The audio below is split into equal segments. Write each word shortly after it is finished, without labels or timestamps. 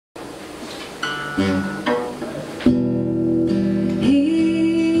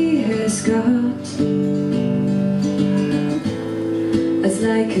He has got, it's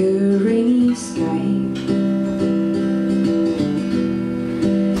like a rainy sky.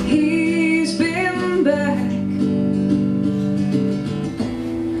 He's been back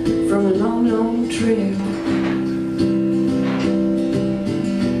from a long, long trip.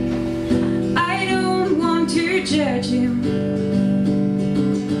 I don't want to judge him,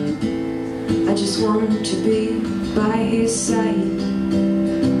 I just want to be by his side.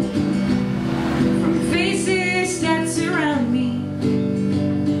 From the faces that surround me,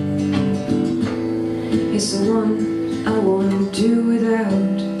 he's the one I won't do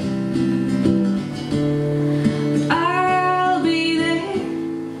without. But I'll be there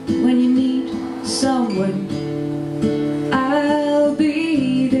when you need someone. I'll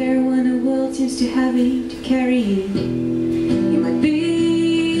be there when the world seems too heavy to carry you. You might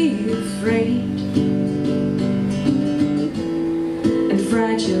be afraid and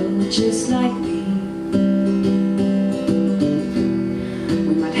fragile just like me.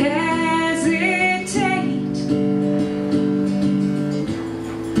 We might hesitate,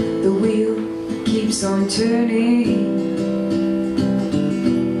 the wheel keeps on turning.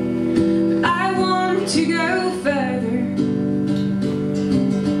 But I want to go further,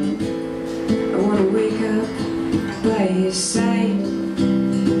 I want to wake up by his side.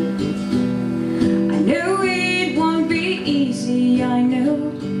 I know it won't be easy, I know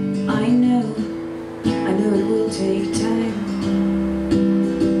it will take time.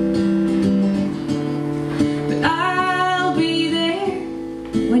 But I'll be there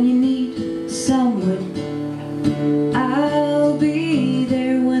when you need someone.